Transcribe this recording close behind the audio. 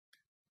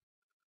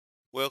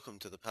Welcome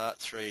to the part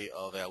 3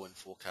 of our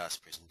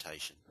WinForecast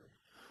presentation.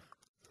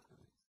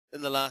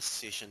 In the last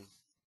session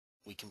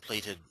we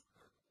completed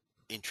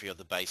entry of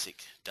the basic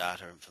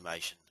data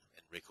information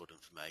and record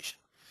information.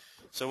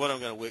 So what I'm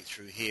going to work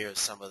through here is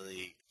some of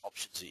the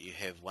options that you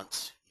have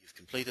once you've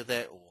completed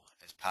that or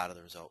as part of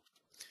the result.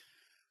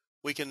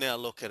 We can now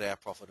look at our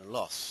profit and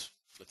loss.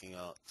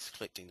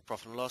 Selecting the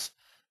profit and loss.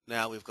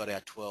 Now we've got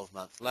our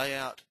 12-month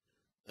layout,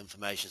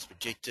 information is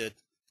projected,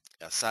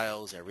 our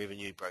sales, our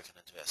revenue broken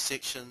into our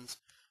sections.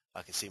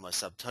 I can see my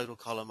subtotal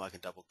column. I can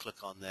double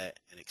click on that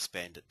and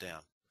expand it down.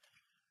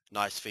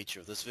 Nice feature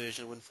of this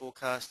version of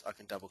WinForecast, I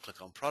can double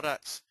click on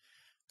products.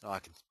 Now I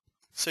can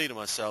see to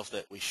myself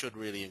that we should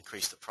really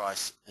increase the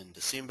price in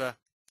December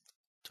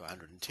to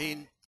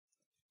 110.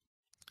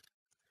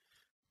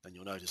 And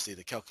you'll notice there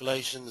the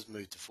calculations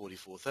moved to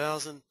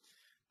 44,000.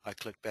 I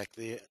click back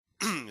there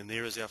and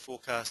there is our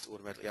forecast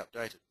automatically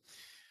updated.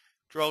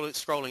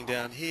 Scrolling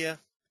down here,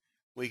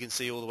 we can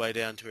see all the way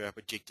down to our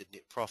projected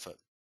net profit.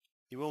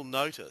 You will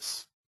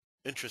notice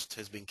interest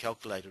has been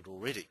calculated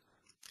already,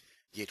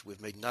 yet we've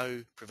made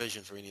no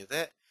provision for any of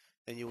that,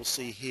 and you will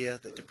see here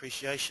that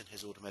depreciation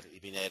has automatically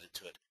been added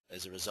to it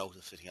as a result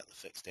of fitting up the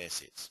fixed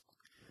assets.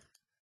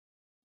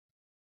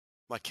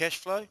 My cash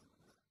flow,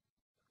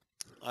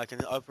 I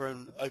can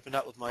open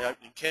up with my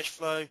opening cash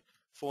flow,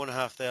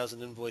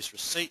 4,500 invoice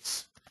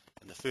receipts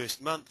in the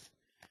first month,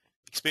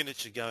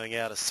 expenditure going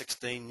out is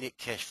 16, net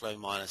cash flow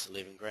minus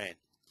 11 grand.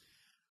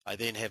 I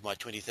then have my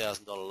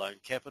 $20,000 loan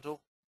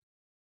capital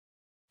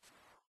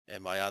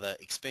and my other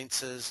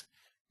expenses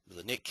with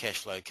a net cash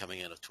flow coming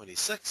in of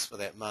 26 for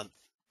that month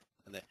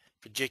and that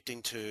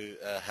projecting to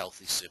a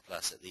healthy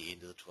surplus at the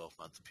end of the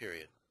 12-month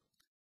period.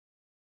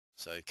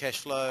 So cash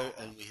flow,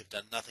 and we have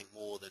done nothing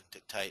more than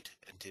dictate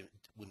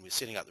when we're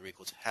setting up the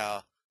records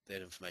how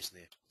that information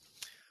there.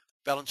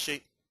 Balance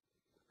sheet,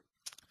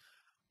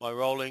 my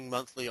rolling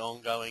monthly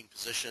ongoing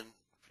position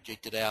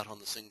projected out on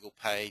the single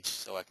page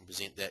so I can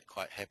present that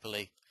quite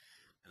happily,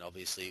 and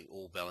obviously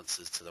all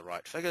balances to the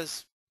right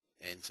figures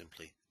and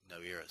simply no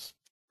errors.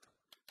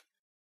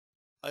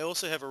 I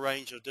also have a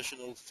range of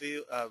additional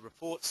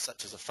reports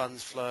such as a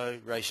funds flow,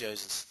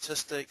 ratios and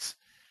statistics,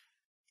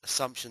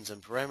 assumptions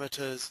and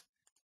parameters,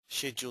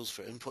 schedules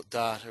for input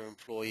data,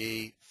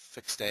 employee,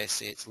 fixed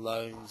assets,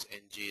 loans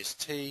and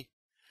GST.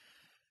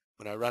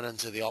 When I run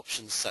into the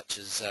options such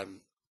as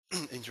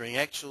entering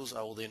actuals,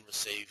 I will then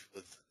receive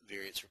with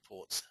various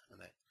reports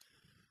and that.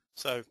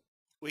 So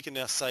we can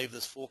now save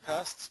this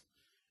forecast,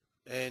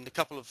 and a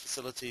couple of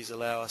features in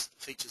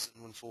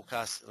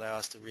WinForecast allow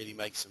us to really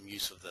make some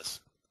use of this.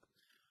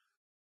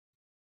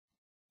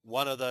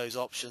 One of those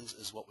options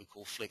is what we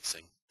call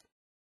flexing.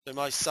 So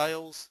my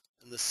sales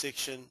in this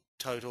section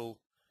total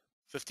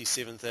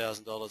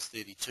 $57,000,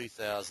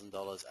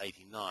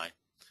 $32,000.89.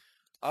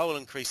 I will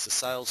increase the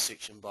sales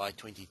section by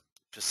 20%.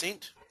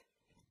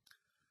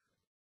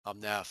 I'm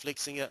now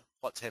flexing it.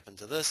 What's happened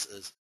to this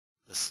is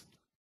this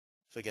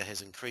figure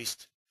has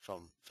increased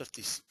from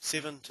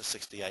 57 to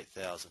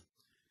 68,000.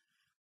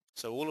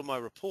 So all of my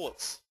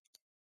reports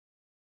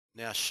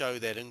now show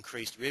that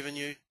increased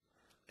revenue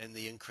and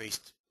the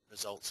increased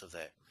results of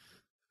that.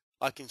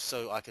 I can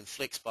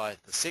flex by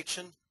the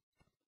section.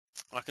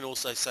 I can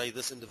also say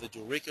this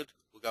individual record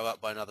will go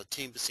up by another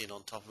 10%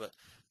 on top of it,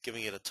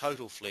 giving it a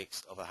total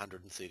flex of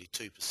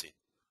 132%.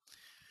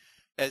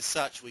 As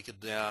such, we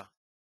could now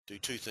do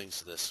two things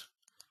to this.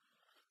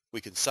 We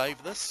can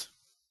save this,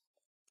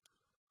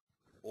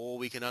 or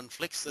we can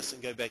unflex this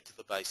and go back to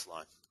the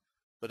baseline.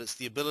 But it's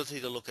the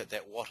ability to look at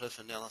that what-if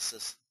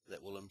analysis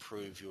that will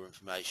improve your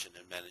information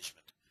and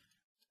management.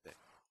 The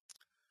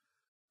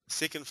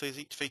second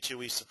feature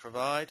we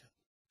provide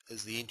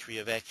is the entry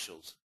of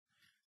actuals.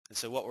 And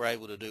so what we're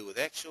able to do with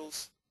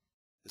actuals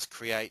is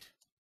create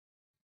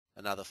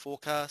another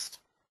forecast,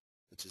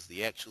 which is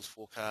the actuals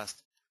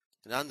forecast.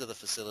 And under the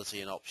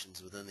facility and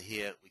options within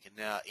here, we can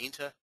now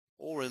enter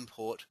or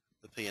import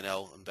the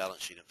P&L and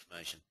balance sheet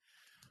information.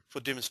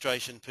 For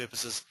demonstration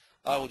purposes,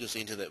 I will just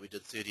enter that we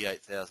did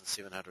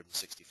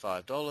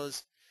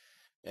 $38,765,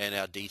 and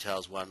our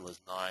details one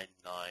was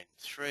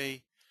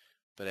 993,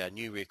 but our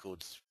new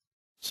records,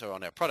 so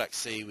on our product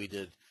C, we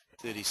did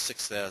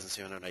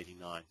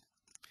 36,789.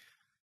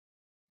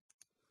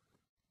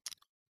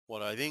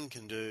 What I then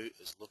can do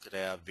is look at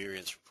our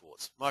variance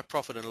reports. My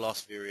profit and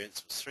loss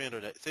variance was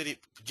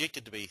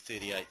projected to be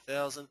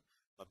 38,000.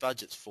 My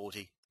budget's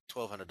 40,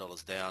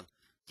 $1,200 down.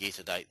 Year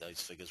to date, those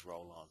figures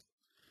roll on.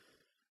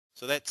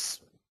 So that's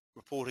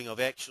reporting of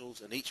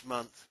actuals, and each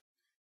month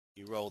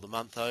you roll the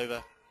month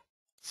over,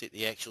 set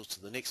the actuals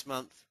to the next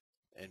month,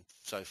 and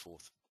so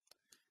forth.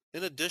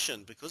 In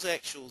addition, because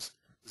actuals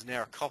is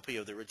now a copy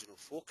of the original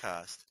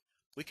forecast,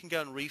 we can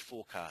go and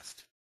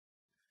reforecast.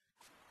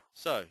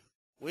 So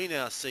we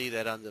now see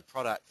that under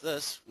product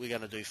this, we're going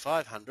to do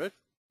 500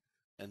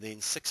 and then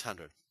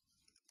 600.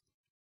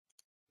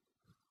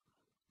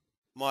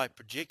 My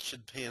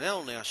projection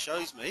P&L now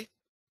shows me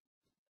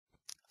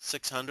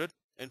 600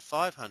 and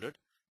 500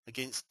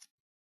 against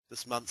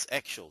this month's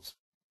actuals.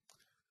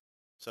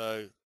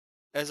 So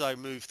As I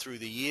move through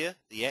the year,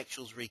 the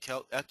actual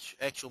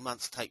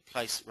months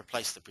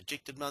replace the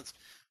projected months,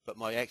 but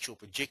my actual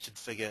projected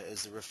figure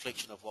is the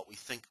reflection of what we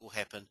think will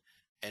happen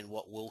and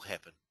what will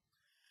happen.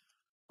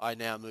 I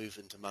now move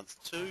into month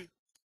 2,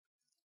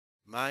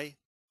 May,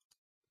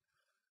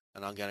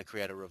 and I'm going to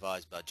create a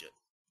revised budget.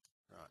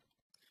 Right.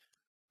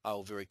 I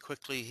will very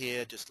quickly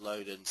here just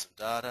load in some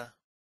data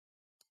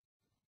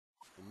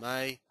for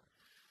May,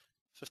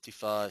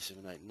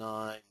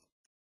 55,789.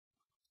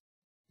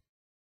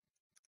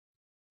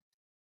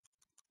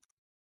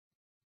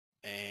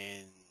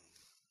 And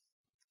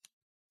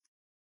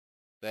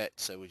that,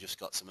 so we just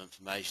got some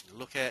information to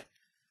look at.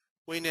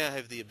 We now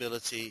have the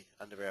ability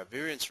under our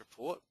variance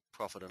report,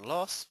 profit and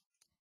loss,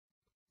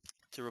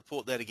 to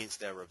report that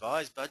against our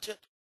revised budget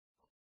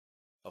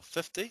of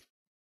 50,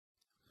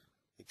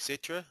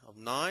 etc., of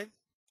 9,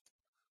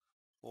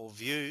 or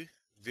view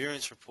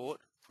variance report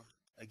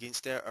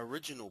against our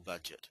original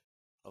budget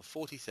of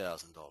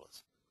 $40,000.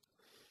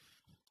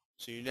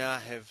 So you now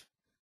have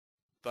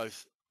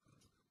both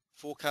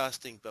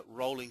forecasting but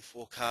rolling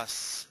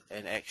forecasts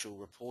and actual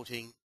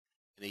reporting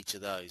in each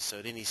of those. So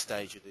at any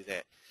stage you do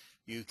that.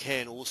 You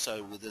can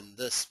also within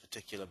this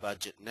particular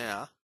budget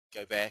now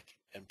go back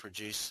and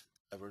produce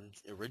an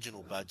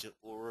original budget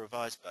or a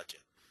revised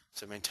budget.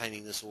 So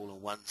maintaining this all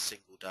in one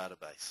single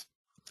database.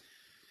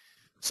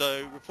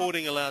 So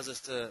reporting allows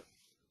us to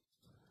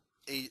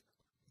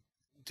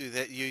do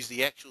that, use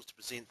the actuals to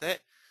present that.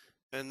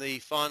 And the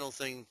final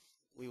thing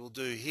we will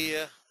do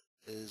here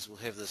is we'll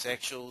have this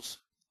actuals,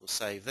 we'll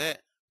save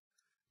that.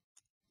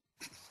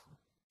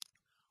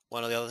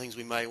 One of the other things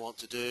we may want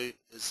to do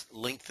is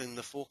lengthen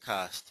the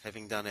forecast.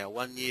 Having done our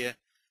 1 year,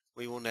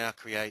 we will now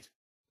create,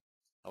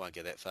 I won't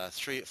go that far,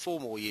 4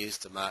 more years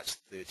to March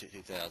 30,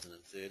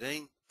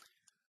 2013.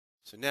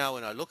 So now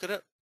when I look at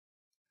it,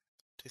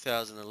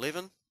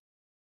 2011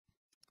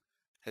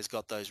 has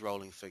got those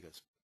rolling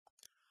figures.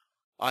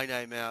 I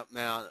now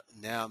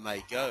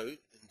may go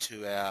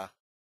into our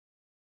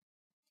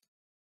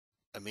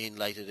amend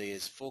later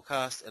year's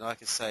forecast, and I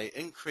can say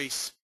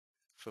increase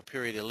for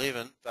period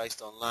 11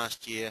 based on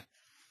last year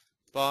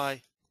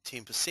by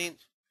 10%,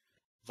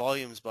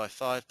 volumes by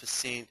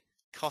 5%,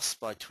 costs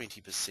by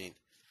 20%. And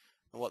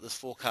what this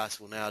forecast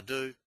will now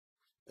do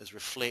is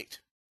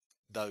reflect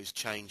those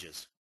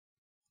changes.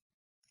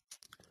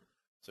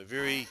 So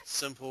very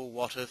simple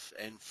what if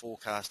and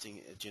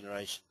forecasting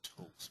generation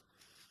tools.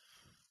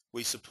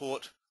 We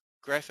support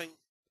graphing,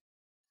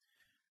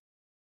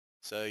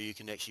 so you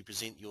can actually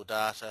present your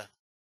data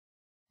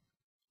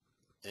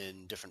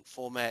in different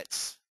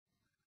formats.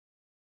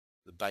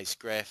 The base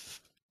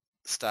graph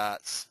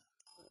starts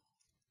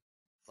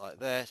like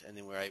that, and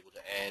then we're able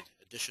to add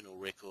additional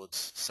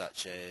records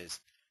such as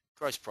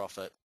gross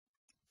profit,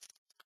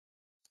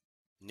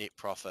 net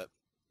profit,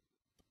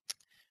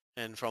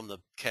 and from the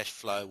cash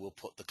flow we'll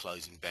put the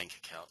closing bank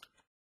account.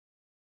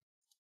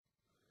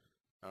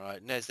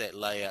 Alright, and as that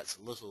layout's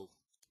a little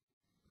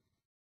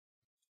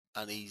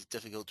uneasy,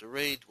 difficult to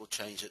read, we'll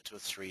change it to a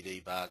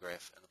 3D bar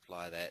graph and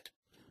apply that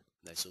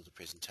in those sort of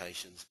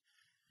presentations.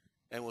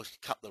 And we'll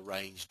cut the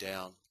range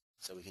down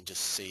so we can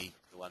just see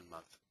the 1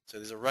 month. So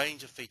there's a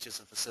range of features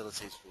and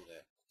facilities for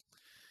that.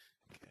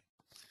 Okay.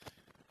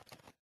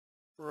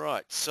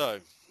 Right,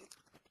 so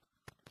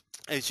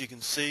as you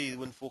can see, the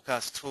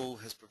WinForecast tool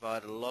has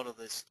provided a lot of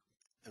this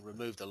and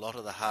removed a lot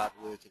of the hard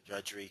work and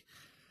drudgery,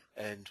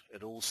 and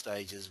at all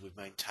stages we've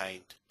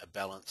maintained a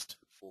balanced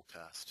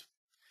forecast.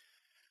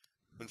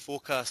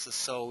 WinForecast is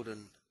sold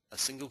in a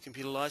single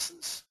computer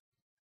license,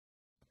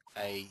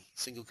 a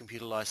single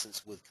computer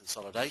license with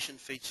consolidation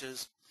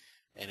features,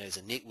 and as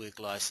a network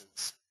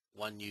license,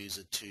 1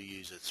 user, 2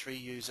 user, 3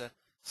 user,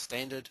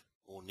 standard,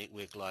 or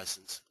network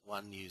license,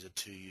 1 user,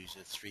 2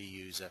 user, 3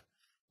 user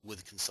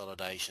with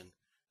consolidation.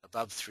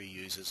 Above 3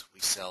 users we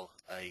sell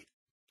a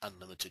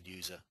unlimited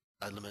user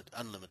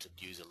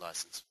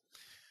license.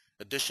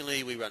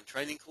 Additionally, we run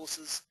training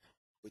courses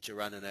which are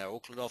run in our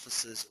Auckland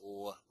offices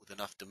or with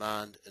enough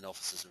demand in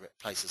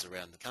places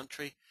around the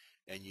country,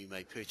 and you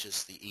may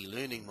purchase the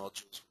e-learning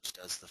modules, which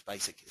does the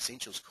basic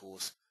essentials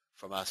course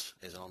from us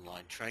as an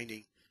online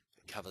training.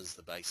 It covers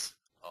the base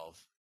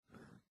of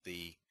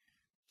the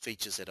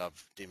features that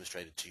I've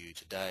demonstrated to you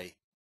today.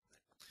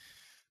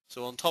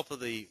 So on top of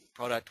the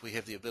product, we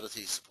have the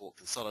ability to support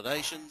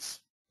consolidations,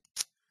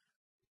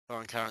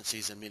 foreign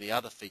currencies, and many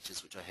other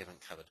features which I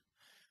haven't covered.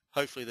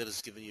 Hopefully that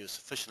has given you a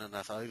sufficient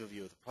enough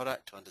overview of the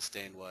product to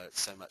understand why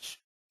it's so much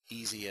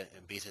easier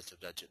and better to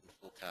budget and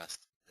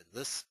forecast in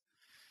this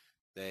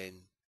than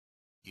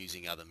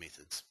using other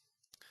methods.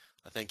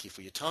 I thank you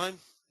for your time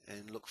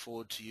and look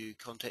forward to you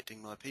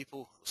contacting my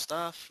people or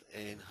staff,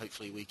 and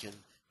hopefully we can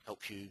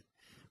help you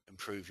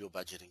improve your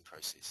budgeting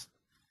process.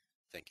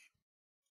 Thank you.